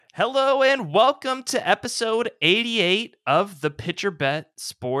Hello and welcome to episode 88 of the Pitcher Bet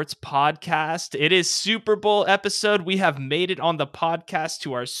Sports Podcast. It is Super Bowl episode. We have made it on the podcast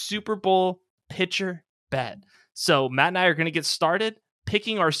to our Super Bowl pitcher bet. So Matt and I are going to get started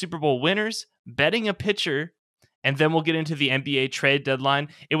picking our Super Bowl winners, betting a pitcher, and then we'll get into the NBA trade deadline.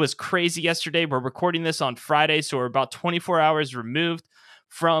 It was crazy yesterday. We're recording this on Friday, so we're about 24 hours removed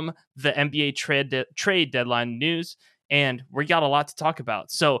from the NBA trade deadline news. And we got a lot to talk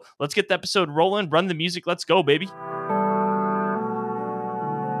about. So let's get the episode rolling. Run the music. Let's go, baby.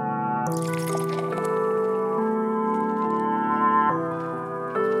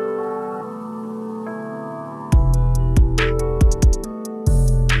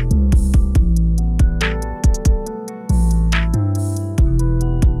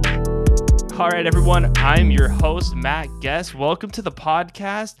 All right, everyone. I'm your host, Matt Guest. Welcome to the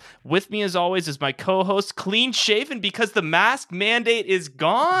podcast. With me, as always, is my co-host, clean shaven because the mask mandate is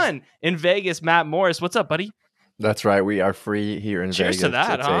gone in Vegas. Matt Morris, what's up, buddy? That's right. We are free here in Cheers Vegas. to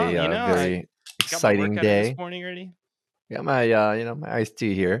that, it's huh? a very exciting got my day. This morning already. Got my, my iced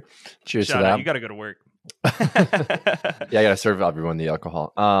tea here. Cheers to that. You got to go to work. Yeah, I got to serve everyone the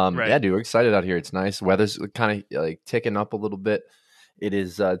alcohol. Right. Yeah, dude, we're excited out here. It's nice. Weather's kind of like ticking up a little bit. It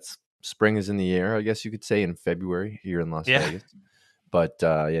is. Spring is in the air, I guess you could say, in February here in Las Vegas. But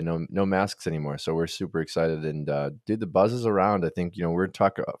no masks anymore. So we're super excited. And dude, the buzz is around. I think we're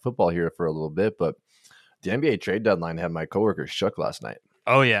talking football here for a little bit, but the NBA trade deadline had my coworkers shook last night.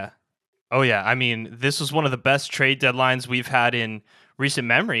 Oh yeah. I mean, this was one of the best trade deadlines we've had in recent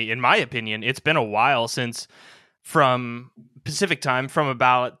memory, in my opinion. It's been a while since, from Pacific time, from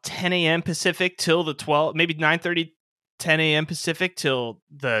about 10 a.m. Pacific till the 12, maybe 9:30. 10 a.m. Pacific till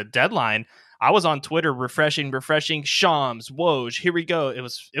the deadline. I was on Twitter refreshing Shams, Woj, here we go. It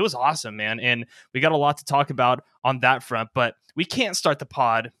was awesome, man. And we got a lot to talk about on that front, but we can't start the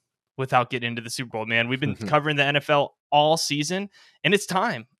pod without getting into the Super Bowl, man. We've been covering the NFL all season, and it's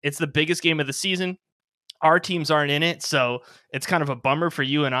time. It's the biggest game of the season. Our teams aren't in it, so it's kind of a bummer for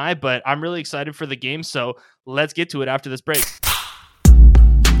you and I, but I'm really excited for the game, so let's get to it after this break.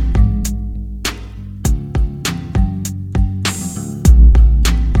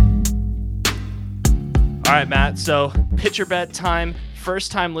 All right, Matt. So pitcher bet time.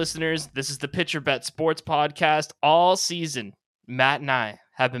 First time listeners, this is the Pitcher Bet Sports Podcast. All season, Matt and I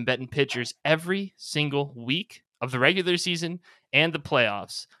have been betting pitchers every single week of the regular season and the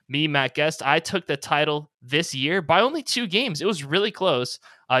playoffs. Me, Matt Guest, I took the title this year by only 2 games. It was really close.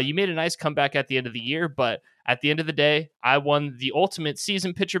 You made a nice comeback at the end of the year, but at the end of the day, I won the ultimate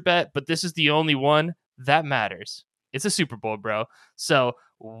season pitcher bet, but this is the only one that matters. It's a Super Bowl, bro. So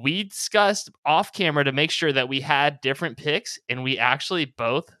we discussed off camera to make sure that we had different picks, and we actually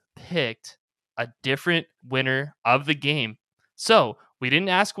both picked a different winner of the game. So we didn't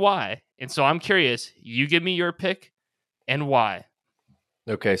ask why. And so I'm curious, you give me your pick and why.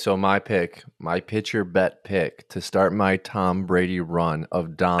 Okay, so my pitcher bet pick to start my Tom Brady run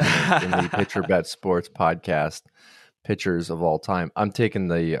of dominance in the Pitcher Bet Sports Podcast, pitchers of all time. I'm taking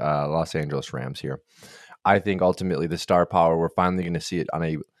the Los Angeles Rams here. I think ultimately the star power, we're finally going to see it on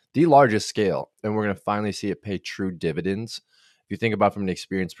the largest scale, and we're going to finally see it pay true dividends. If you think about from an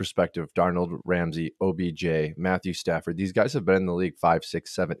experience perspective, Darnold, Ramsey, OBJ, Matthew Stafford, these guys have been in the league 5,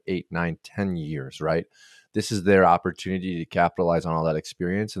 6, 7, 8, 9, 10 years, right? This is their opportunity to capitalize on all that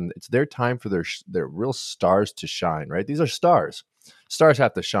experience, and it's their time for their real stars to shine, right? These are stars. Stars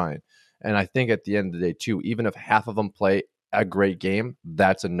have to shine. And I think at the end of the day, too, even if half of them play a great game,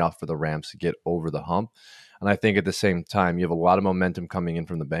 that's enough for the Rams to get over the hump. And I think at the same time, you have a lot of momentum coming in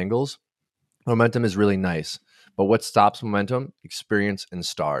from the Bengals. Momentum is really nice, but what stops momentum? Experience and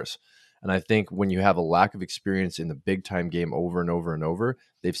stars. And I think when you have a lack of experience in the big time game over and over and over,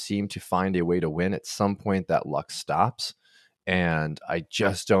 they've seemed to find a way to win. At some point, that luck stops. And I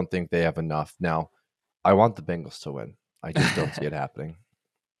just don't think they have enough. Now, I want the Bengals to win. I just don't see it happening.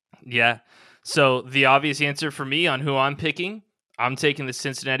 Yeah. So the obvious answer for me on who I'm picking, I'm taking the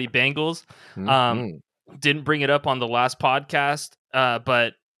Cincinnati Bengals. Didn't bring it up on the last podcast,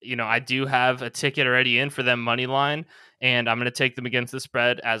 but I do have a ticket already in for them money line, and I'm going to take them against the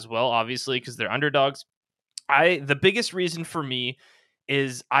spread as well, obviously, because they're underdogs. The biggest reason for me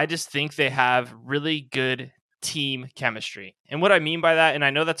is I just think they have really good team chemistry. And what I mean by that, and I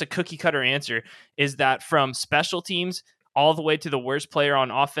know that's a cookie cutter answer, is that from special teams all the way to the worst player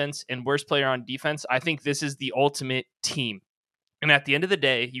on offense and worst player on defense, I think this is the ultimate team. And at the end of the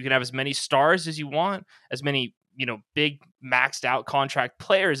day, you can have as many stars as you want, as many, big maxed out contract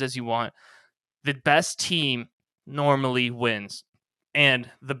players as you want. The best team normally wins. And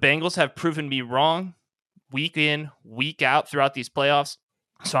the Bengals have proven me wrong week in, week out throughout these playoffs.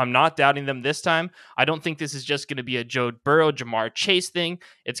 So I'm not doubting them this time. I don't think this is just going to be a Joe Burrow, Jamar Chase thing.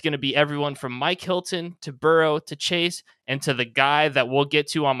 It's going to be everyone from Mike Hilton to Burrow to Chase and to the guy that we'll get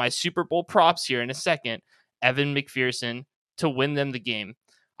to on my Super Bowl props here in a second, Evan McPherson, to win them the game.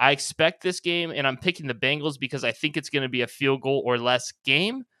 I expect this game, and I'm picking the Bengals because I think it's going to be a field goal or less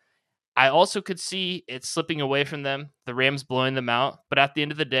game. I also could see it slipping away from them, the Rams blowing them out. But at the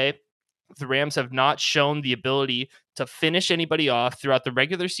end of the day, the Rams have not shown the ability to finish anybody off throughout the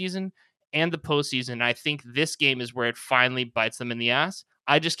regular season and the postseason. I think this game is where it finally bites them in the ass.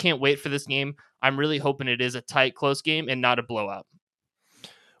 I just can't wait for this game. I'm really hoping it is a tight, close game and not a blowout.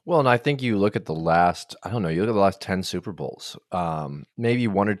 Well, and I think you look at the last, you look at the last 10 Super Bowls. Maybe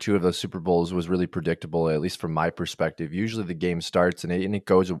one or two of those Super Bowls was really predictable, at least from my perspective. Usually the game starts and it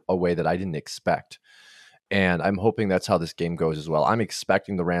goes a way that I didn't expect. And I'm hoping that's how this game goes as well. I'm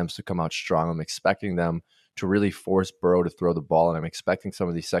expecting the Rams to come out strong. I'm expecting them to really force Burrow to throw the ball. And I'm expecting some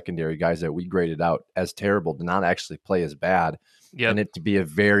of these secondary guys that we graded out as terrible to not actually play as bad. Yep. And it to be a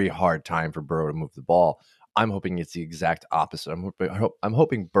very hard time for Burrow to move the ball. I'm hoping it's the exact opposite. I'm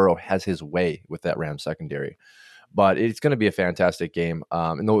hoping Burrow has his way with that Rams secondary. But it's going to be a fantastic game.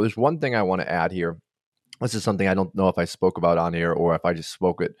 And there's one thing I want to add here. This is something I don't know if I spoke about on air or if I just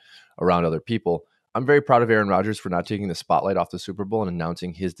spoke it around other people. I'm very proud of Aaron Rodgers for not taking the spotlight off the Super Bowl and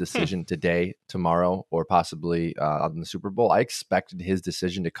announcing his decision today, tomorrow, or possibly on the Super Bowl. I expected his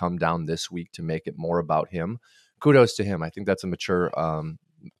decision to come down this week to make it more about him. Kudos to him. I think that's a mature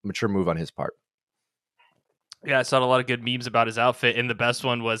move on his part. Yeah, I saw a lot of good memes about his outfit, and the best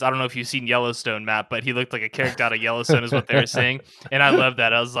one was, I don't know if you've seen Yellowstone, Matt, but he looked like a character out of Yellowstone is what they were saying, and I love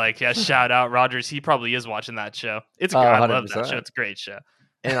that. I was like, yeah, shout out Rodgers. He probably is watching that show. It's I love that show. It's a great show.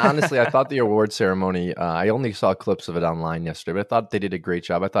 And honestly, I thought the award ceremony, I only saw clips of it online yesterday, but I thought they did a great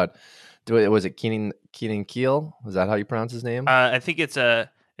job. I thought, was it Keenan Keele? Is that how you pronounce his name? I think it's the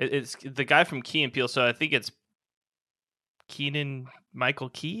guy from Key and Peele, so I think it's Keenan Michael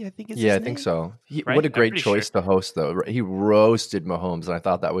Key, I think it's his name. I think so. Right? What a great choice to host, though. He roasted Mahomes, and I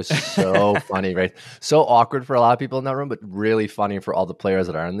thought that was so funny, right? So awkward for a lot of people in that room, but really funny for all the players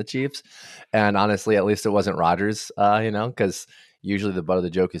that are in the Chiefs. And honestly, at least it wasn't Rodgers, because usually the butt of the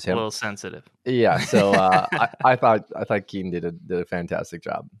joke is him. A little sensitive. Yeah, so I thought Keenan did a fantastic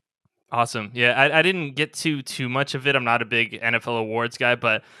job. Awesome. Yeah, I didn't get too much of it. I'm not a big NFL awards guy,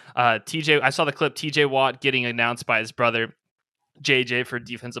 but I saw the clip TJ Watt getting announced by his brother JJ for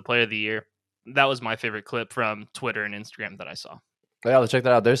Defensive Player of the Year. That was my favorite clip from Twitter and Instagram that I saw. Yeah, let's check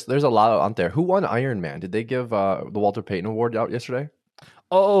that out. There's a lot out there. Who won Iron Man? Did they give the Walter Payton Award out yesterday?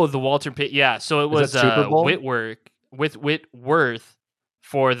 Oh, the Walter Payton. Yeah, so it was Whitworth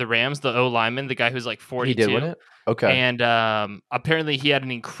for the Rams, the O lineman, the guy who's like 42. He did win it? Okay. And apparently he had an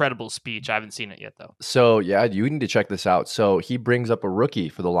incredible speech. I haven't seen it yet, though. So, yeah, you need to check this out. So he brings up a rookie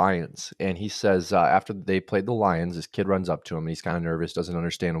for the Lions, and he says after they played the Lions, this kid runs up to him, and he's kind of nervous, doesn't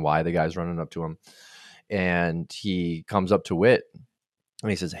understand why the guy's running up to him. And he comes up to Whit,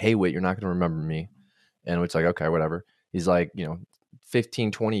 and he says, "Hey, Whit, you're not going to remember me." And Whit's like, "Okay, whatever." He's like,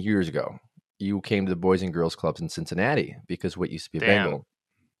 15, 20 years ago, you came to the Boys and Girls Clubs in Cincinnati because Whit used to be a Bengal.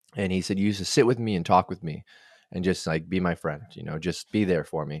 And he said, you used to sit with me and talk with me and just like be my friend, just be there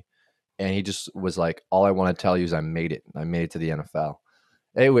for me. And he just was like, all I want to tell you is I made it. I made it to the NFL.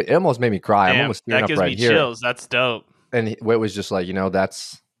 It almost made me cry. Damn, I'm almost tearing up right here. That gives me chills. That's dope. And Whit was just like,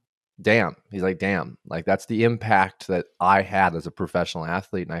 that's damn. He's like, damn. Like, that's the impact that I had as a professional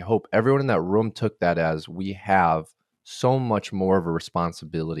athlete. And I hope everyone in that room took that as we have so much more of a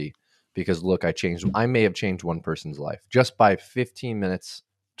responsibility because, look, I may have changed one person's life just by 15 minutes,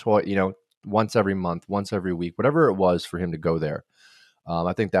 once every month, once every week, whatever it was for him to go there.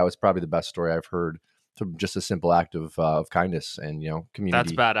 I think that was probably the best story I've heard from just a simple act of kindness and,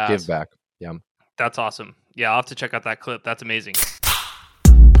 community. That's badass. Give back. Yeah. That's awesome. Yeah, I'll have to check out that clip. That's amazing.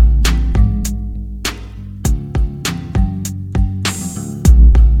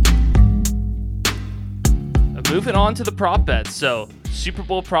 Moving on to the prop bets. So Super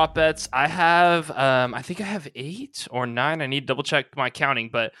Bowl prop bets. I think I have 8 or 9. I need to double check my counting,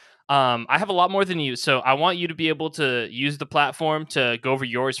 but I have a lot more than you. So I want you to be able to use the platform to go over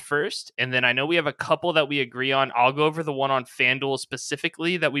yours first. And then I know we have a couple that we agree on. I'll go over the one on FanDuel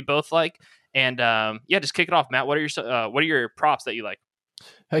specifically that we both like. And just kick it off, Matt. What are your props that you like?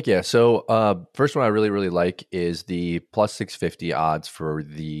 Heck yeah. So first one I really, really like is the plus 650 odds for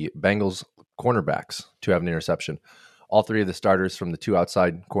the Bengals cornerbacks to have an interception. All three of the starters from the 2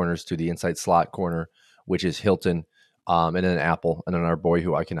 outside corners to the inside slot corner, which is Hilton, and then Apple, and then our boy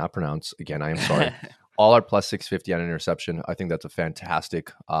who I cannot pronounce. Again, I am sorry. All are plus 650 on interception. I think that's a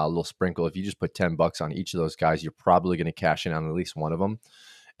fantastic little sprinkle. If you just put $10 on each of those guys, you're probably going to cash in on at least one of them.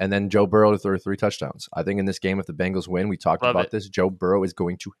 And then Joe Burrow to throw 3 touchdowns. I think in this game, if the Bengals win, we talked Love about it. this, Joe Burrow is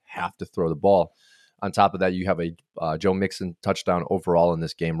going to have to throw the ball. On top of that, you have a Joe Mixon touchdown overall in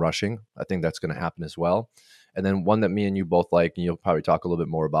this game rushing. I think that's going to happen as well. And then one that me and you both like, and you'll probably talk a little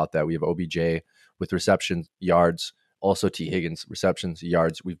bit more about that. We have OBJ with reception yards, also T. Higgins receptions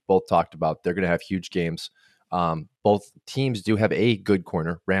yards. We've both talked about they're going to have huge games. Both teams do have a good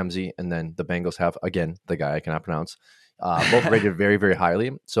corner, Ramsey, and then the Bengals have, again, the guy I cannot pronounce. Both rated very, very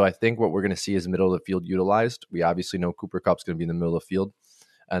highly. So I think what we're going to see is middle of the field utilized. We obviously know Cooper Kupp's going to be in the middle of the field.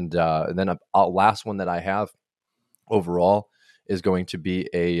 And then a last one that I have overall is going to be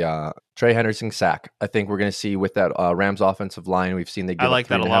a Trey Henderson sack. I think we're going to see with that Rams offensive line, we've seen they give like up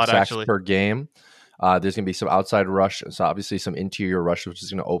that a 3.5 lot, sacks actually. per game. There's going to be some outside rush. So obviously some interior rush, which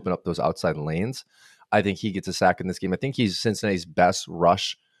is going to open up those outside lanes. I think he gets a sack in this game. I think he's Cincinnati's best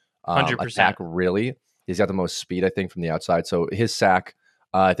rush 100%. attack, really. He's got the most speed, I think, from the outside. So his sack,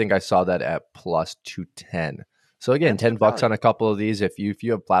 I think I saw that at plus 210. So again, $10 on a couple of these. If you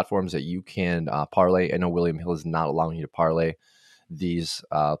have platforms that you can parlay, I know William Hill is not allowing you to parlay these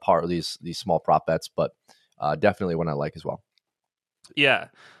small prop bets, but definitely one I like as well. Yeah.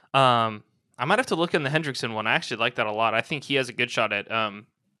 I might have to look in the Hendrickson one. I actually like that a lot. I think he has a good shot at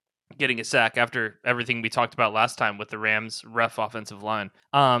getting a sack after everything we talked about last time with the Rams' rough offensive line.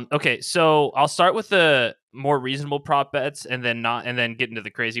 Okay, so I'll start with the more reasonable prop bets and then get into the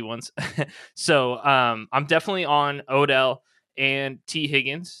crazy ones. So I'm definitely on Odell and T.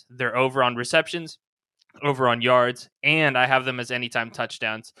 Higgins. They're over on receptions, over on yards, and I have them as anytime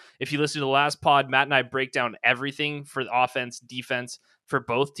touchdowns. If you listen to the last pod, Matt and I break down everything for the offense, defense for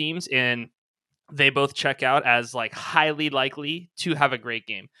both teams, and they both check out as like highly likely to have a great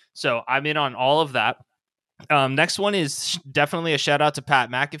game. So I'm in on all of that. Next one is definitely a shout out to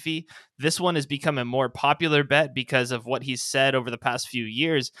Pat McAfee. This one has become a more popular bet because of what he's said over the past few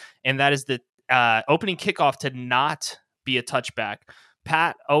years, and that is the opening kickoff to not be a touchback.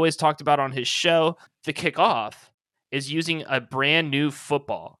 Pat always talked about on his show, the kickoff is using a brand new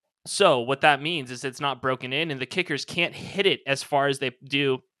football. So what that means is it's not broken in, and the kickers can't hit it as far as they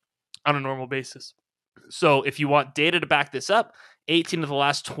do on a normal basis. So if you want data to back this up, 18 of the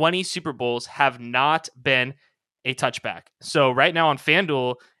last 20 Super Bowls have not been a touchback. So right now on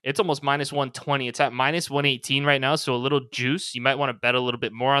FanDuel, it's almost minus 120. It's at minus 118 right now, so a little juice. You might want to bet a little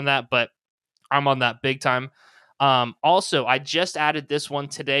bit more on that, but I'm on that big time. Also, I just added this one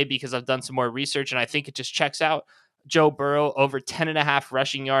today because I've done some more research, and I think it just checks out. Joe Burrow over 10.5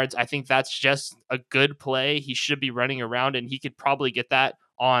 rushing yards. I think that's just a good play. He should be running around, and he could probably get that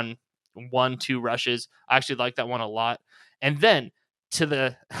on 1-2 rushes. I actually like that one a lot. And then to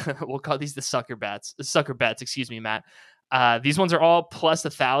the we'll call these the sucker bets, excuse me, Matt. These ones are all plus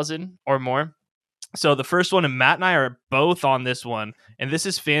 1,000 or more. So the first one, and Matt and I are both on this one, and this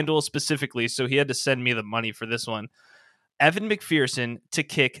is FanDuel specifically, so he had to send me the money for this one. Evan McPherson to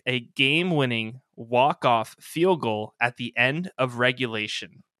kick a game-winning walk-off field goal at the end of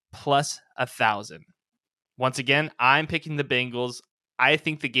regulation, plus 1,000. Once again, I'm picking the Bengals. I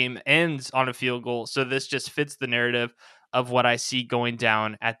think the game ends on a field goal, so this just fits the narrative of what I see going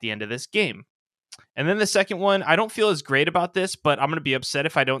down at the end of this game. And then the second one, I don't feel as great about this, but I'm going to be upset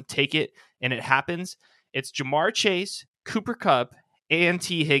if I don't take it and it happens. It's Jamar Chase, Cooper Kupp, and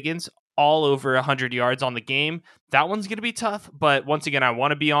T. Higgins all over 100 yards on the game. That one's going to be tough, but once again, I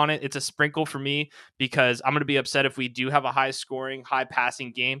want to be on it. It's a sprinkle for me because I'm going to be upset if we do have a high-scoring,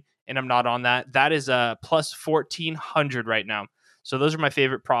 high-passing game, and I'm not on that. That is a plus 1,400 right now. So those are my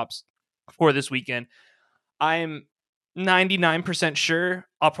favorite props for this weekend. I'm 99% sure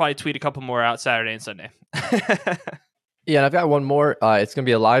I'll probably tweet a couple more out Saturday and Sunday. Yeah, and I've got one more. It's going to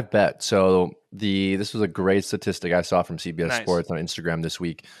be a live bet. So this was a great statistic I saw from CBS Sports on Instagram this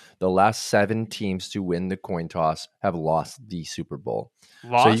week. The last 7 teams to win the coin toss have lost the Super Bowl.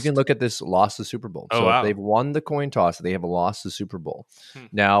 So you can look at this, lost the Super Bowl. So if they've won the coin toss, they have lost the Super Bowl.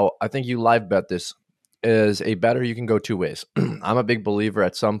 Now, I think you live bet this. Is a better, you can go 2 ways. I'm a big believer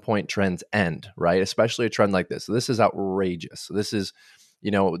at some point trends end, right? Especially a trend like this. So this is outrageous. So this is,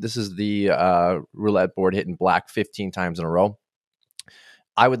 this is the roulette board hitting black 15 times in a row.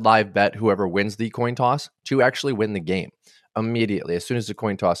 I would live bet whoever wins the coin toss to actually win the game immediately as soon as the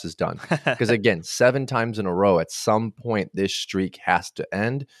coin toss is done. Because again, 7 times in a row, at some point, this streak has to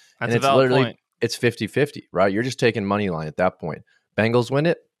end. That's and it's literally, it's 50-50, right? You're just taking money line at that point. Bengals win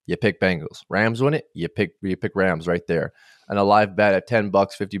it, you pick Bengals. Rams win it, you pick Rams right there. And a live bet at $10,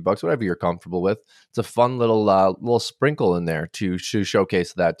 $50, whatever you're comfortable with. It's a fun little sprinkle in there to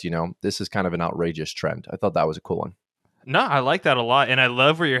showcase that, this is kind of an outrageous trend. I thought that was a cool one. No, I like that a lot. And I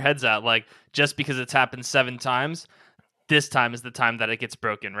love where your head's at. Like, just because it's happened 7 times, this time is the time that it gets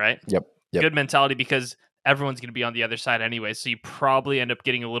broken, right? Yep. Good mentality, because everyone's going to be on the other side anyway. So you probably end up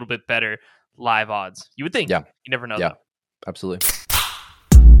getting a little bit better live odds. You would think. Yeah. You never know, Yeah, though. absolutely.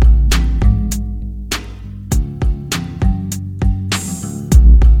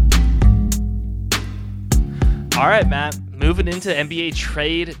 All right, Matt, moving into NBA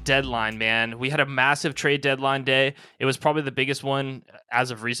trade deadline, man. We had a massive trade deadline day. It was probably the biggest one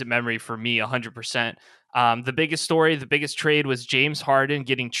as of recent memory for me, 100%. The biggest story, the biggest trade was James Harden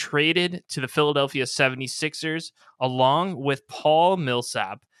getting traded to the Philadelphia 76ers along with Paul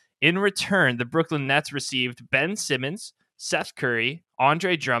Millsap. In return, the Brooklyn Nets received Ben Simmons, Seth Curry,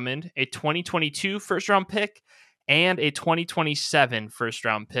 Andre Drummond, a 2022 first-round pick, and a 2027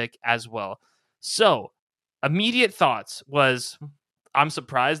 first-round pick as well. So, immediate thoughts was, I'm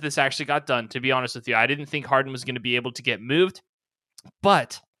surprised this actually got done, to be honest with you. I didn't think Harden was going to be able to get moved.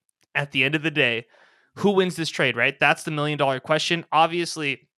 But at the end of the day, who wins this trade, right? That's the $1 million question.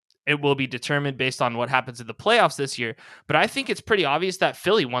 Obviously, it will be determined based on what happens in the playoffs this year. But I think it's pretty obvious that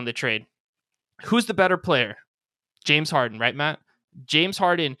Philly won the trade. Who's the better player? James Harden, right, Matt? James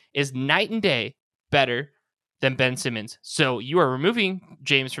Harden is night and day better than Ben Simmons. So you are removing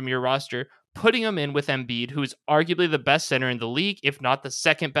James from your roster, putting him in with Embiid, who is arguably the best center in the league, if not the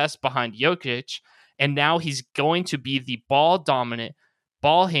second best behind Jokic. And now he's going to be the ball dominant,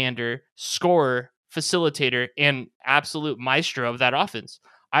 ball hander, scorer, facilitator, and absolute maestro of that offense.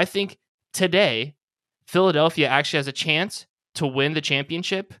 I think today, Philadelphia actually has a chance to win the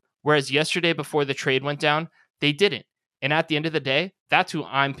championship, whereas yesterday before the trade went down, they didn't. And at the end of the day, that's who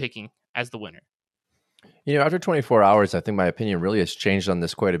I'm picking as the winner. After 24 hours, I think my opinion really has changed on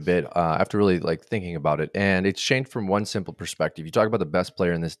this quite a bit after really thinking about it. And it's changed from one simple perspective. You talk about the best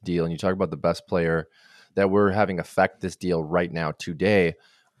player in this deal, and you talk about the best player that we're having affect this deal right now today.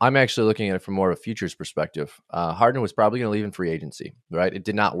 I'm actually looking at it from more of a futures perspective. Harden was probably going to leave in free agency, right? It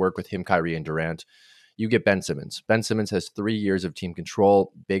did not work with him, Kyrie, and Durant. You get Ben Simmons. Ben Simmons has 3 years of team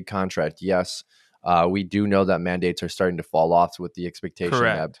control, big contract, yes. We do know that mandates are starting to fall off with the expectation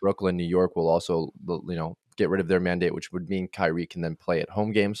that Brooklyn, New York will also, get rid of their mandate, which would mean Kyrie can then play at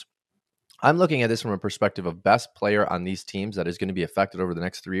home games. I'm looking at this from a perspective of best player on these teams that is going to be affected over the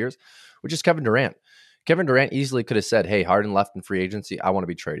next 3 years, which is Kevin Durant. Kevin Durant easily could have said, hey, Harden left in free agency. I want to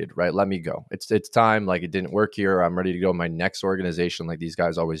be traded, right? Let me go. It's time. It didn't work here. I'm ready to go to my next organization like these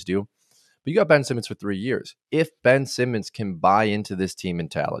guys always do. But you got Ben Simmons for 3 years. If Ben Simmons can buy into this team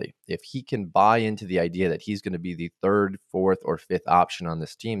mentality, if he can buy into the idea that he's going to be the third, fourth, or fifth option on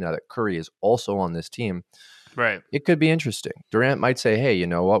this team, now that Curry is also on this team, right? It could be interesting. Durant might say, hey, you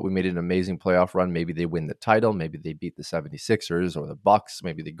know what? We made an amazing playoff run. Maybe they win the title. Maybe they beat the 76ers or the Bucks.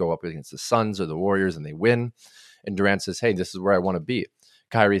 Maybe they go up against the Suns or the Warriors and they win. And Durant says, hey, this is where I want to be.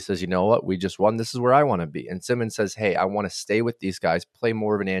 Kyrie says, you know what? We just won. This is where I want to be. And Simmons says, hey, I want to stay with these guys, play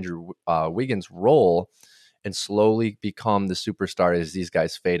more of an Andrew Wiggins role, and slowly become the superstar as these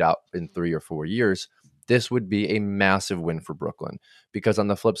guys fade out in 3 or 4 years. This would be a massive win for Brooklyn, because on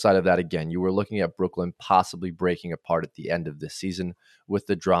the flip side of that, again, you were looking at Brooklyn possibly breaking apart at the end of this season with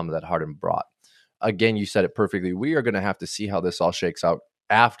the drama that Harden brought. Again, you said it perfectly. We are going to have to see how this all shakes out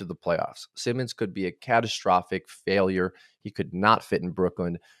after the playoffs. Simmons could be a catastrophic failure. He could not fit in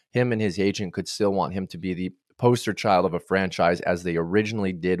Brooklyn. Him and his agent could still want him to be the poster child of a franchise as they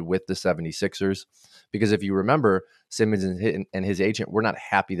originally did with the 76ers. Because if you remember, Simmons and his agent were not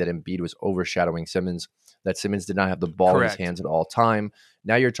happy that Embiid was overshadowing Simmons, that Simmons did not have the ball in his hands at all time.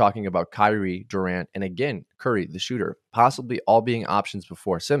 Now you're talking about Kyrie, Durant, and again, Curry, the shooter, possibly all being options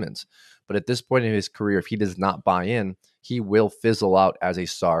before Simmons. But at this point in his career, if he does not buy in, he will fizzle out as a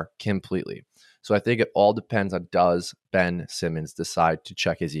star completely. So I think it all depends on, does Ben Simmons decide to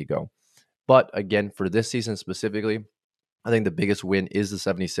check his ego? But again, for this season specifically, I think the biggest win is the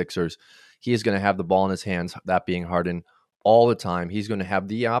 76ers. He is going to have the ball in his hands, that being Harden, all the time. He's going to have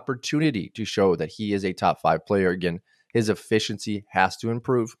the opportunity to show that he is a top 5 player. Again, his efficiency has to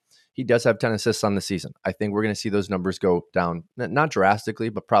improve. He does have 10 assists on the season. I think we're going to see those numbers go down, not drastically,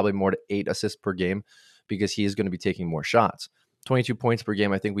 but probably more to 8 assists per game, because he is going to be taking more shots. 22 points per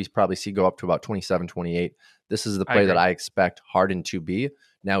game, I think we probably see go up to about 27, 28. This is the play that I expect Harden to be.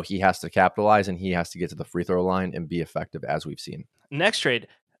 Now he has to capitalize, and he has to get to the free throw line and be effective, as we've seen. Next trade.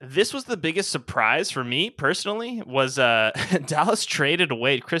 This was the biggest surprise for me personally, was Dallas traded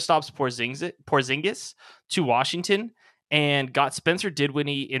away Kristaps Porzingis to Washington and got Spencer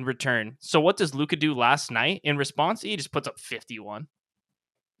Dinwiddie in return. So what does Luka do last night in response? He just puts up 51.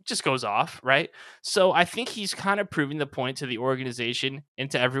 Just goes off, right? So I think he's kind of proving the point to the organization and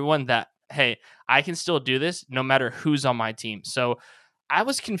to everyone that, hey, I can still do this no matter who's on my team. So I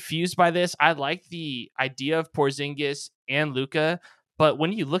was confused by this. I like the idea of Porzingis and Luka, but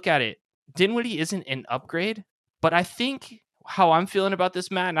when you look at it, Dinwiddie isn't an upgrade. But I think how I'm feeling about this,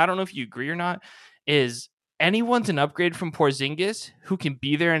 Matt, and I don't know if you agree or not, is anyone's an upgrade from Porzingis who can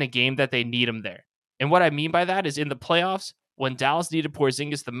be there in a game that they need him there. And what I mean by that is in the playoffs, when Dallas needed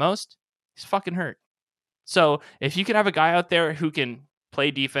Porzingis the most, he's fucking hurt. So if you can have a guy out there who can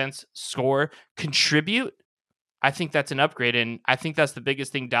play defense, score, contribute, I think that's an upgrade. And I think that's the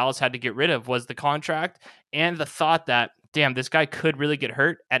biggest thing Dallas had to get rid of was the contract and the thought that, damn, this guy could really get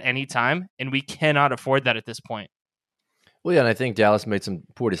hurt at any time. And we cannot afford that at this point. Well, yeah, and I think Dallas made some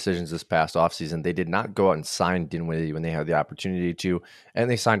poor decisions this past offseason. They did not go out and sign Dinwiddie when they had the opportunity to, and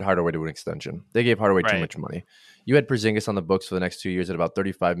they signed Hardaway to an extension. They gave Hardaway too much money. You had Porzingis on the books for the next 2 years at about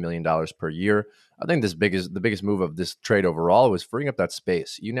 $35 million per year. I think the biggest move of this trade overall was freeing up that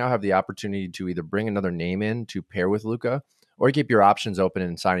space. You now have the opportunity to either bring another name in to pair with Luka, or keep your options open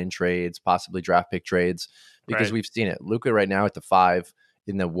and sign in trades, possibly draft pick trades, because we've seen it. Luka right now at the 5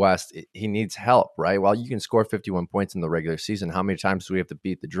 in the West, he needs help, right? While you can score 51 points in the regular season, how many times do we have to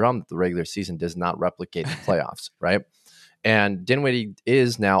beat the drum that the regular season does not replicate the playoffs, right? And Dinwiddie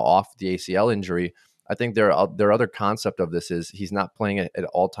is now off the ACL injury. I think their other concept of this is he's not playing at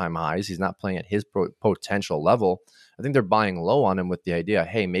all-time highs. He's not playing at his potential level. I think they're buying low on him with the idea,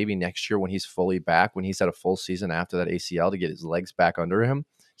 hey, maybe next year when he's fully back, when he's had a full season after that ACL to get his legs back under him,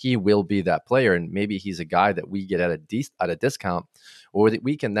 he will be that player. And maybe he's a guy that we get at a discount, or that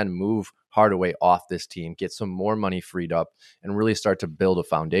we can then move Hardaway off this team, get some more money freed up, and really start to build a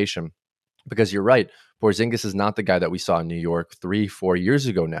foundation. Because you're right, Porzingis is not the guy that we saw in New York 3-4 years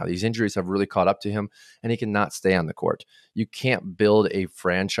ago now. These injuries have really caught up to him, and he cannot stay on the court. You can't build a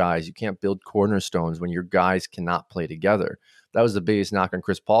franchise. You can't build cornerstones when your guys cannot play together. That was the biggest knock on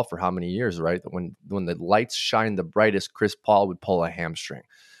Chris Paul for how many years, right? When the lights shined the brightest, Chris Paul would pull a hamstring,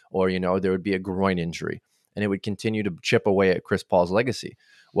 or there would be a groin injury, and it would continue to chip away at Chris Paul's legacy.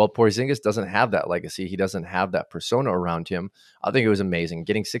 Well, Porzingis doesn't have that legacy. He doesn't have that persona around him. I think it was amazing.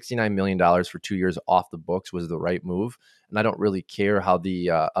 Getting $69 million for 2 years off the books was the right move. And I don't really care how the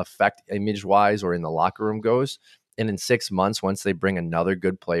effect image-wise or in the locker room goes. And in 6 months, once they bring another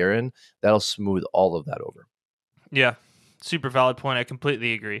good player in, that'll smooth all of that over. Yeah, super valid point. I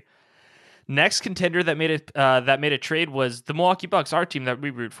completely agree. Next contender that made a trade was the Milwaukee Bucks, our team that we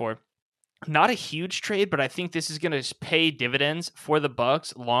root for. Not a huge trade, but I think this is going to pay dividends for the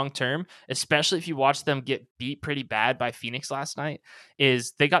Bucks long term, especially if you watch them get beat pretty bad by Phoenix last night,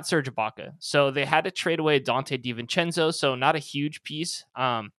 is they got Serge Ibaka. So they had to trade away Dante DiVincenzo, so not a huge piece.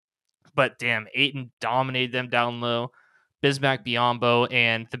 But damn, Ayton dominated them down low. Bismack Biyombo,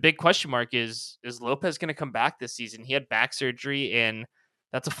 and the big question mark is Lopez going to come back this season? He had back surgery, and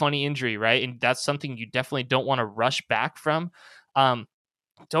that's a funny injury, right? And that's something you definitely don't want to rush back from.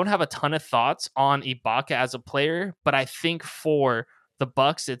 Don't have a ton of thoughts on Ibaka as a player, but I think for the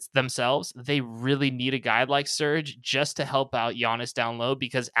Bucks it's themselves, they really need a guy like Serge just to help out Giannis down low,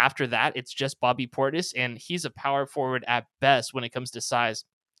 because after that it's just Bobby Portis, and he's a power forward at best when it comes to size.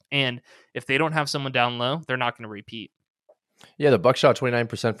 And if they don't have someone down low, they're not going to repeat. Yeah, the Bucks shot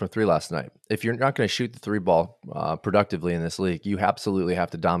 29% from three last night. If you're not going to shoot the three ball productively in this league, you absolutely have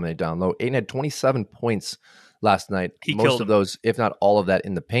to dominate down low. Ayton had 27 points last night. Most of those, if not all of that,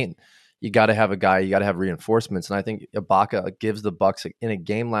 in the paint. You got to have a guy. You got to have reinforcements. And I think Ibaka gives the Bucks in a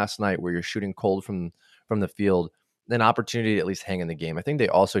game last night where you're shooting cold from the field an opportunity to at least hang in the game. I think they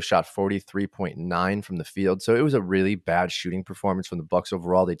also shot 43.9 from the field. So it was a really bad shooting performance from the Bucks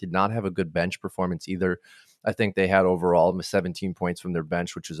overall. They did not have a good bench performance either. I think they had overall 17 points from their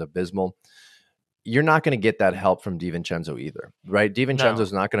bench, which was abysmal. You're not going to get that help from DiVincenzo either, right?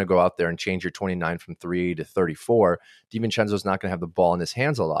 DiVincenzo's not going to go out there and change your 29 from 3 to 34. DiVincenzo's not going to have the ball in his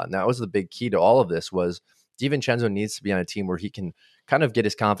hands a lot. And that was the big key to all of this, was DiVincenzo needs to be on a team where he can kind of get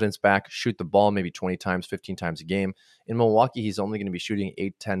his confidence back, shoot the ball maybe 20 times, 15 times a game. In Milwaukee, he's only going to be shooting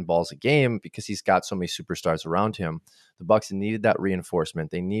 8-10 balls a game because he's got so many superstars around him. The Bucks needed that reinforcement.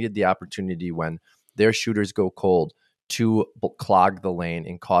 They needed the opportunity when their shooters go cold to clog the lane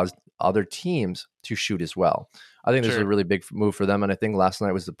and cause other teams to shoot as well. I think this is a really big move for them. And I think last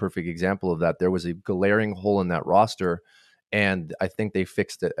night was the perfect example of that. There was a glaring hole in that roster, and I think they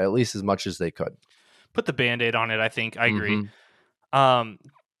fixed it at least as much as they could. Put the Band-Aid on it, I think. I agree.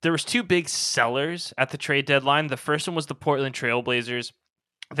 There was two big sellers at the trade deadline. The first one was the Portland Trailblazers.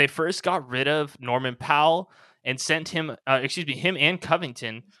 They first got rid of Norman Powell and sent him and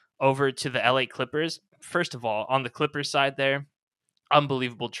Covington over to the LA Clippers. First of all, on the Clippers side there,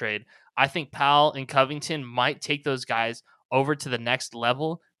 unbelievable trade. I think Powell and Covington might take those guys over to the next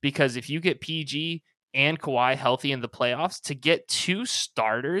level, because if you get PG and Kawhi healthy in the playoffs, to get 2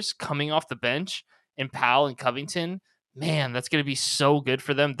 starters coming off the bench and Powell and Covington, man, that's going to be so good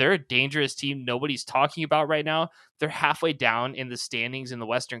for them. They're a dangerous team nobody's talking about right now. They're halfway down in the standings in the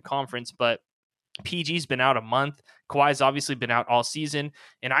Western Conference, but PG's been out a month. Kawhi's obviously been out all season.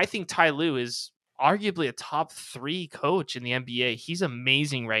 And I think Ty Lue is arguably a top 3 coach in the NBA. He's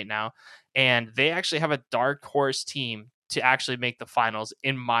amazing right now. And they actually have a dark horse team to actually make the finals,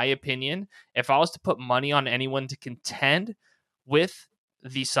 in my opinion. If I was to put money on anyone to contend with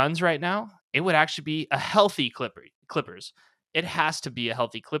the Suns right now, it would actually be a healthy Clippers. It has to be a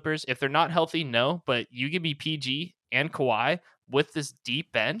healthy Clippers. If they're not healthy, no. But you give me PG and Kawhi with this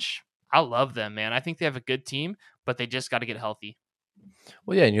deep bench, I love them, man. I think they have a good team, but they just got to get healthy.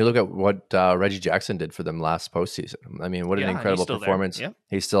 Well, yeah, and you look at what Reggie Jackson did for them last postseason. I mean, what an incredible performance. Yep.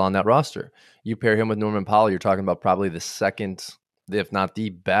 He's still on that roster. You pair him with Norman Powell, you're talking about probably the second, if not the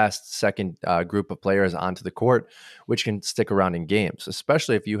best second group of players onto the court, which can stick around in games,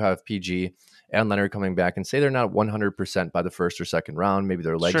 especially if you have PG and Leonard coming back and say they're not 100% by the first or second round. Maybe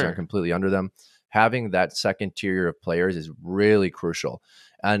their legs aren't completely under them. Having that second tier of players is really crucial.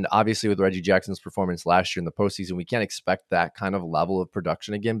 And obviously with Reggie Jackson's performance last year in the postseason, we can't expect that kind of level of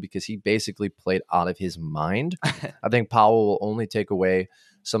production again because he basically played out of his mind. I think Powell will only take away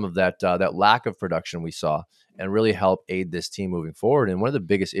some of that lack of production we saw and really help aid this team moving forward. And one of the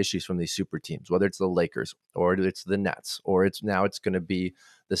biggest issues from these super teams, whether it's the Lakers or it's the Nets or it's going to be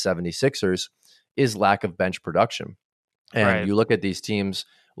the 76ers, is lack of bench production. And you look at these teams,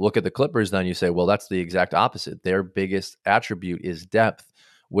 look at the Clippers, then you say, well, that's the exact opposite. Their biggest attribute is depth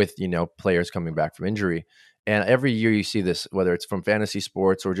with, players coming back from injury. And every year you see this, whether it's from fantasy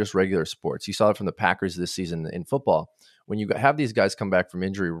sports or just regular sports. You saw it from the Packers this season in football. When you have these guys come back from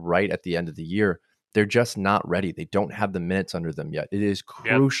injury right at the end of the year, they're just not ready. They don't have the minutes under them yet. It is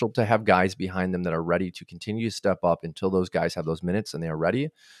crucial to have guys behind them that are ready to continue to step up until those guys have those minutes and they are ready.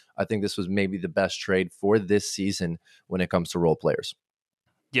 I think this was maybe the best trade for this season when it comes to role players.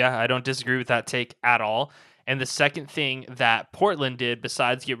 Yeah, I don't disagree with that take at all. And the second thing that Portland did,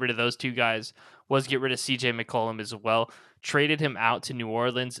 besides get rid of those 2 guys, was get rid of CJ McCollum as well. Traded him out to New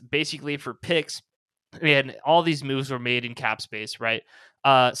Orleans, basically for picks. And all these moves were made in cap space, right?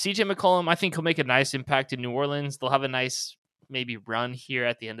 CJ McCollum, I think he'll make a nice impact in New Orleans. They'll have a nice maybe run here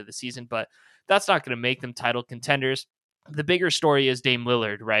at the end of the season, but that's not going to make them title contenders. The bigger story is Dame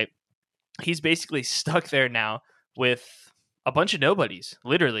Lillard, right? He's basically stuck there now with a bunch of nobodies,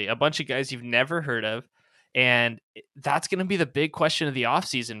 literally a bunch of guys you've never heard of. And that's going to be the big question of the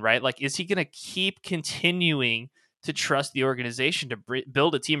offseason, right? Like, is he going to keep continuing to trust the organization to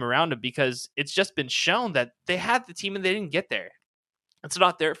build a team around him? Because it's just been shown that they had the team and they didn't get there. It's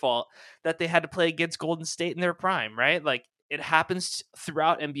not their fault that they had to play against Golden State in their prime, right? Like, it happens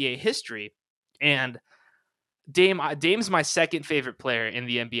throughout NBA history. And Dame's my second favorite player in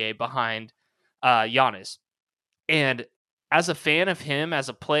the NBA behind Giannis. And as a fan of him as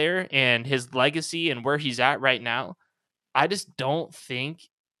a player and his legacy and where he's at right now, I just don't think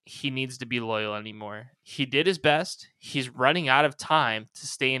he needs to be loyal anymore. He did his best. He's running out of time to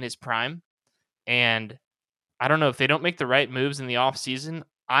stay in his prime. And I don't know, if they don't make the right moves in the offseason,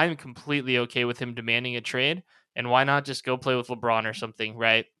 I'm completely okay with him demanding a trade. And why not just go play with LeBron or something,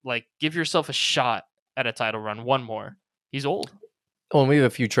 right? Like, give yourself a shot at a title run. One more. He's old. Well, we have a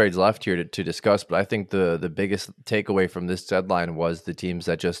few trades left here to discuss, but I think the biggest takeaway from this deadline was the teams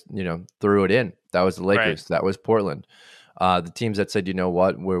that just, threw it in. That was the Lakers. That was Portland. The teams that said, you know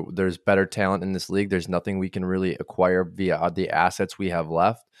what, there's better talent in this league. There's nothing we can really acquire via the assets we have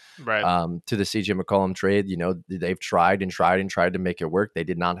left. Right. To the CJ McCollum trade, they've tried to make it work. They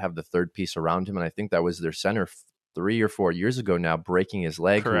did not have the third piece around him. And I think that was their center 3 or 4 years ago now, breaking his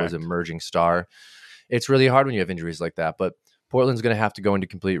leg, who was an emerging star. It's really hard when you have injuries like that, but Portland's going to have to go into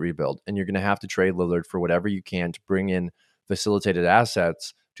complete rebuild, and you're going to have to trade Lillard for whatever you can to bring in facilitated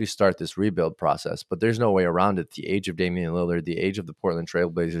assets to start this rebuild process. But there's no way around it. The age of Damian Lillard, the age of the Portland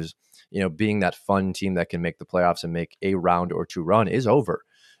Trailblazers, being that fun team that can make the playoffs and make a round or two run is over.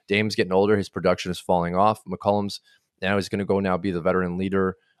 Dame's getting older. His production is falling off. McCollum's now is going to go be the veteran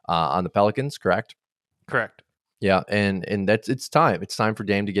leader on the Pelicans, correct? Correct. Yeah, and it's time. It's time for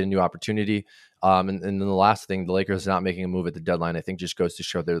Dame to get a new opportunity. And then the last thing, the Lakers not making a move at the deadline, I think just goes to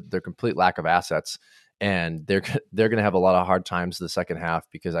show their complete lack of assets, and they're going to have a lot of hard times in the second half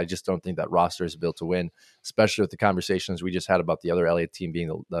because I just don't think that roster is built to win, especially with the conversations we just had about the other LA team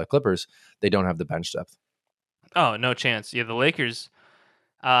being the Clippers. They don't have the bench depth. Oh, no chance. Yeah, the Lakers,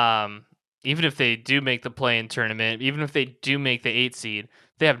 even if they do make the play-in tournament, even if they do make the 8 seed,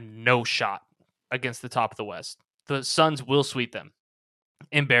 they have no shot against the top of the West. The Suns will sweep them,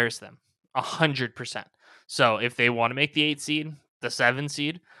 embarrass them. 100%. So if they want to make the 8 seed, the 7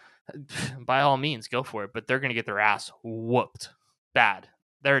 seed, by all means, go for it. But they're going to get their ass whooped bad.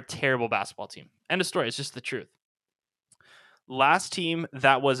 They're a terrible basketball team. End of story. It's just the truth. Last team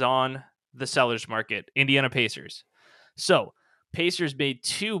that was on the seller's market, Indiana Pacers. So Pacers made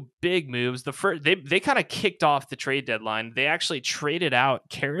 2 big moves. The first, they kind of kicked off the trade deadline. They actually traded out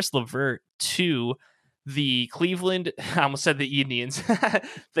Karis LeVert to the Cleveland, I almost said the Indians,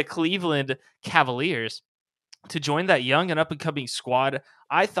 the Cleveland Cavaliers to join that young and up and coming squad.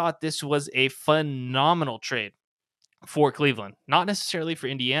 I thought this was a phenomenal trade for Cleveland, not necessarily for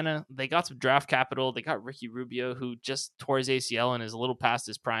Indiana. They got some draft capital. They got Ricky Rubio, who just tore his ACL and is a little past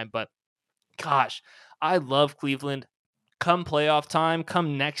his prime. But gosh, I love Cleveland. Come playoff time,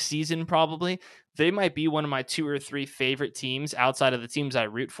 come next season, probably, they might be one of my 2 or 3 favorite teams outside of the teams I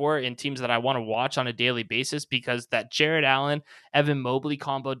root for and teams that I want to watch on a daily basis, because that Jared Allen, Evan Mobley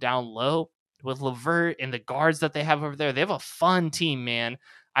combo down low with LeVert and the guards that they have over there, they have a fun team, man.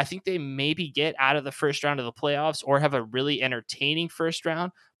 I think they maybe get out of the first round of the playoffs or have a really entertaining first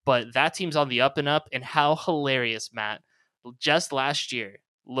round, but that team's on the up and up. And how hilarious, Matt. Just last year,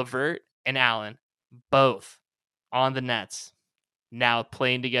 LeVert and Allen, both on the Nets, now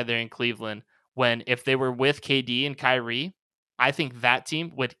playing together in Cleveland, when if they were with KD and Kyrie, I think that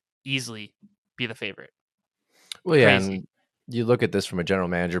team would easily be the favorite. Well, yeah, crazy. And you look at this from a general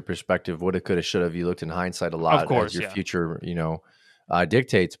manager perspective, woulda, coulda, shoulda. You looked in hindsight a lot, of course, as your future,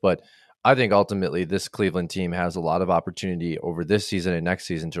 dictates. But I think ultimately this Cleveland team has a lot of opportunity over this season and next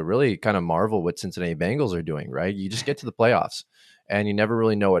season to really kind of marvel what Cincinnati Bengals are doing, right? You just get to the playoffs and you never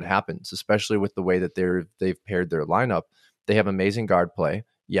really know what happens, especially with the way that they've paired their lineup. They have amazing guard play.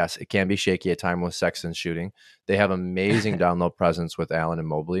 Yes, it can be shaky at times with Sexton shooting. They have amazing down low presence with Allen and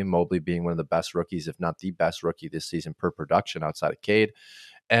Mobley. Mobley being one of the best rookies, if not the best rookie this season per production outside of Cade.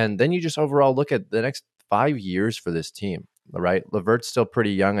 And then you just overall look at the next 5 years for this team, right? LeVert's still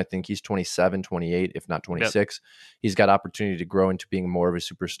pretty young. I think he's 27, 28, if not 26. Yep. He's got opportunity to grow into being more of a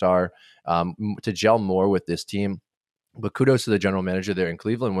superstar, to gel more with this team. But kudos to the general manager there in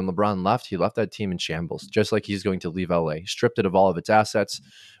Cleveland. When LeBron left, he left that team in shambles, just like he's going to leave LA. Stripped it of all of its assets,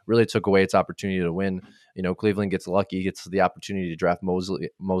 really took away its opportunity to win. Cleveland gets lucky, gets the opportunity to draft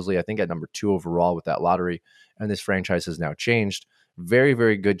Mosley, I think, at number 2 overall with that lottery. And this franchise has now changed. Very,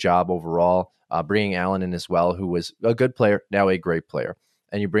 very good job overall. Bringing Allen in as well, who was a good player, now a great player.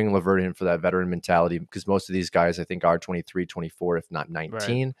 And you bring LeVert in for that veteran mentality, because most of these guys, I think, are 23, 24, if not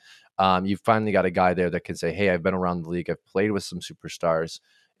 19. Right. You've finally got a guy there that can say, hey, I've been around the league. I've played with some superstars,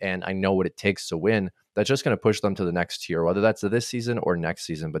 and I know what it takes to win. That's just going to push them to the next tier, whether that's this season or next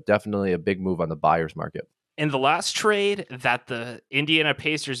season, but definitely a big move on the buyer's market. And the last trade that the Indiana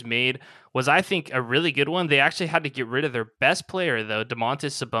Pacers made was, I think, a really good one. They actually had to get rid of their best player, though,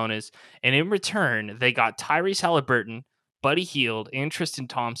 Domantas Sabonis. And in return, they got Tyrese Halliburton, Buddy Hield, and Tristan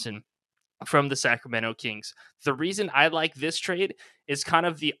Thompson from the Sacramento Kings. The reason I like this trade is kind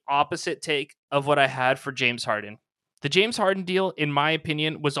of the opposite take of what I had for James Harden. The James Harden deal, in my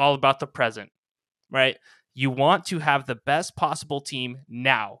opinion, was all about the present, right? You want to have the best possible team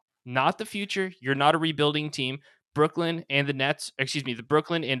now, not the future. You're not a rebuilding team. Brooklyn and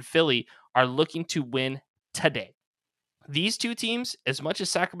Philly are looking to win today. These two teams, as much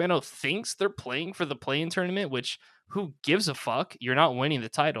as Sacramento thinks they're playing for the play-in tournament, which who gives a fuck? You're not winning the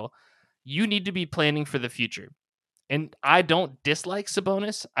title. You need to be planning for the future. And I don't dislike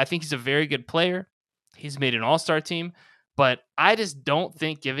Sabonis. I think he's a very good player. He's made an all-star team. But I just don't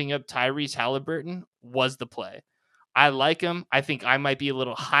think giving up Tyrese Halliburton was the play. I like him. I think I might be a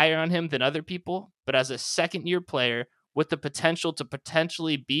little higher on him than other people. But as a second-year player with the potential to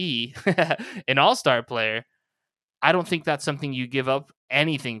potentially be an all-star player, I don't think that's something you give up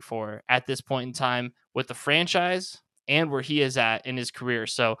anything for at this point in time with the franchise and where he is at in his career.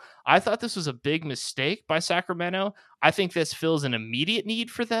 So I thought this was a big mistake by Sacramento. I think this fills an immediate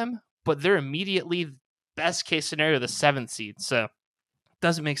need for them, but they're immediately, best case scenario, the 7th seed. So it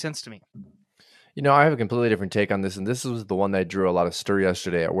doesn't make sense to me. I have a completely different take on this, and this was the one that drew a lot of stir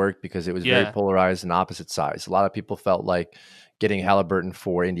yesterday at work because it was very polarized and opposite sides. A lot of people felt like getting Halliburton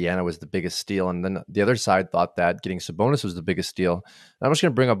for Indiana was the biggest steal, and then the other side thought that getting Sabonis was the biggest steal. And I'm just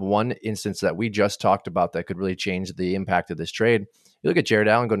going to bring up one instance that we just talked about that could really change the impact of this trade. You look at Jared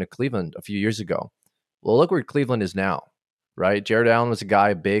Allen going to Cleveland a few years ago. Well, look where Cleveland is now, right? Jared Allen was a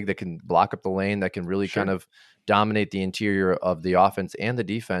guy big that can block up the lane, that can really kind of dominate the interior of the offense and the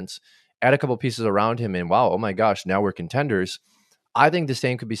defense. Add a couple pieces around him, and wow, oh my gosh, now we're contenders. I think the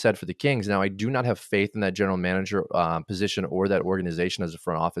same could be said for the Kings. Now, I do not have faith in that general manager position or that organization as a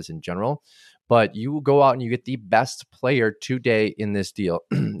front office in general, but you go out and you get the best player today in this deal.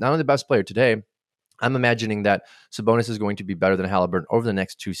 Not only the best player today, I'm imagining that Sabonis is going to be better than Halliburton over the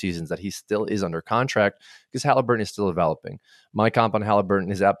next 2 seasons, that he still is under contract because Halliburton is still developing. My comp on Halliburton,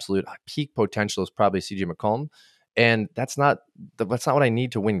 his absolute peak potential is probably CJ McCollum. And that's not what I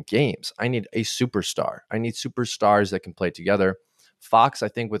need to win games. I need a superstar. I need superstars that can play together. Fox, I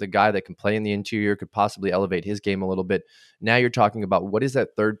think, with a guy that can play in the interior, could possibly elevate his game a little bit. Now you're talking about what is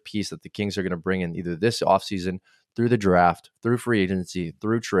that third piece that the Kings are going to bring in either this offseason, through the draft, through free agency,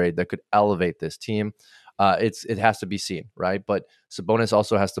 through trade that could elevate this team. It has to be seen, right? But Sabonis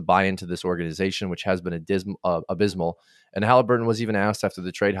also has to buy into this organization, which has been abysmal. And Halliburton was even asked after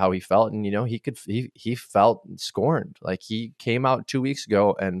the trade how he felt, and he felt scorned. Like, he came out 2 weeks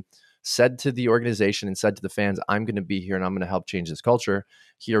ago and said to the organization and said to the fans, "I'm going to be here and I'm going to help change this culture."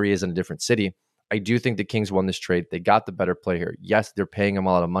 Here he is in a different city. I do think the Kings won this trade. They got the better player. Yes, they're paying him a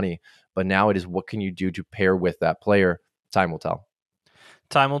lot of money, but now it is, what can you do to pair with that player? Time will tell.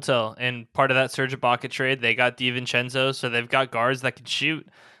 Time will tell. And part of that Serge Ibaka trade, they got DiVincenzo, so they've got guards that can shoot.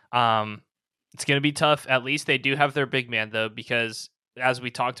 It's going to be tough. At least they do have their big man, though, because as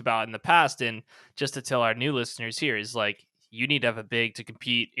we talked about in the past, and just to tell our new listeners here, is like, you need to have a big to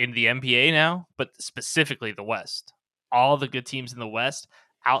compete in the NBA now, but specifically the West. All the good teams in the West,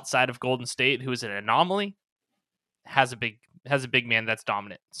 outside of Golden State, who is an anomaly, has a big man that's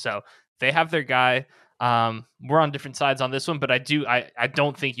dominant. So they have their guy. We're on different sides on this one, but I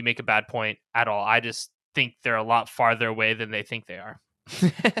don't think you make a bad point at all. I just think they're a lot farther away than they think they are.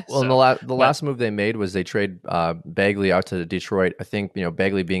 Well, the last move they made was they trade Bagley out to Detroit. I think,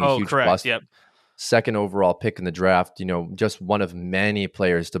 Bagley being a huge bust. Yep. Second overall pick in the draft, just one of many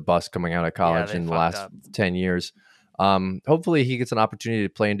players to bust coming out of college in the last 10 years. Hopefully he gets an opportunity to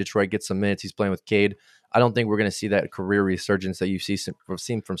play in Detroit, get some minutes. He's playing with Cade. I don't think we're going to see that career resurgence that you've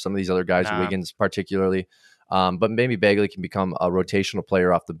seen from some of these other guys, Wiggins particularly. But maybe Bagley can become a rotational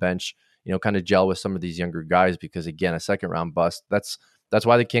player off the bench, kind of gel with some of these younger guys, because again, a second round bust, that's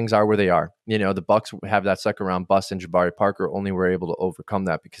why the Kings are where they are. The Bucks have that second round bust in Jabari Parker, only were able to overcome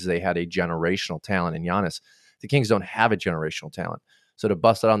that because they had a generational talent in Giannis. The Kings don't have a generational talent. So to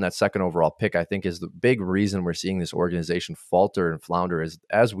bust out on that second overall pick, I think, is the big reason we're seeing this organization falter and flounder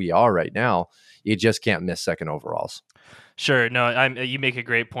as we are right now. You just can't miss second overalls. Sure. No, you make a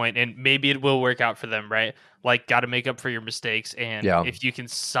great point, and maybe it will work out for them, right? Like, got to make up for your mistakes. And if you can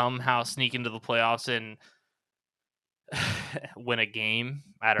somehow sneak into the playoffs and win a game,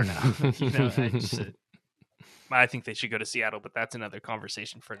 I don't know. I think they should go to Seattle, but that's another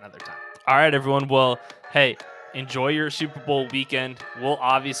conversation for another time. All right, everyone. Well, hey, enjoy your Super Bowl weekend. We'll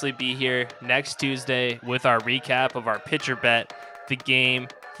obviously be here next Tuesday with our recap of our pitcher bet, the game,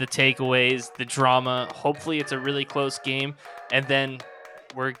 the takeaways, the drama. Hopefully it's a really close game. And then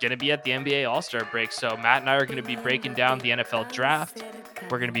we're going to be at the NBA All-Star break. So Matt and I are going to be breaking down the NFL draft.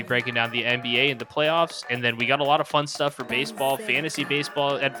 We're going to be breaking down the NBA and the playoffs. And then we got a lot of fun stuff for baseball, fantasy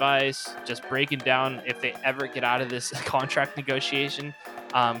baseball advice, just breaking down if they ever get out of this contract negotiation,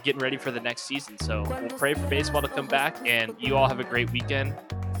 getting ready for the next season. So we'll pray for baseball to come back, and you all have a great weekend.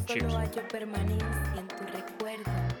 Cheers.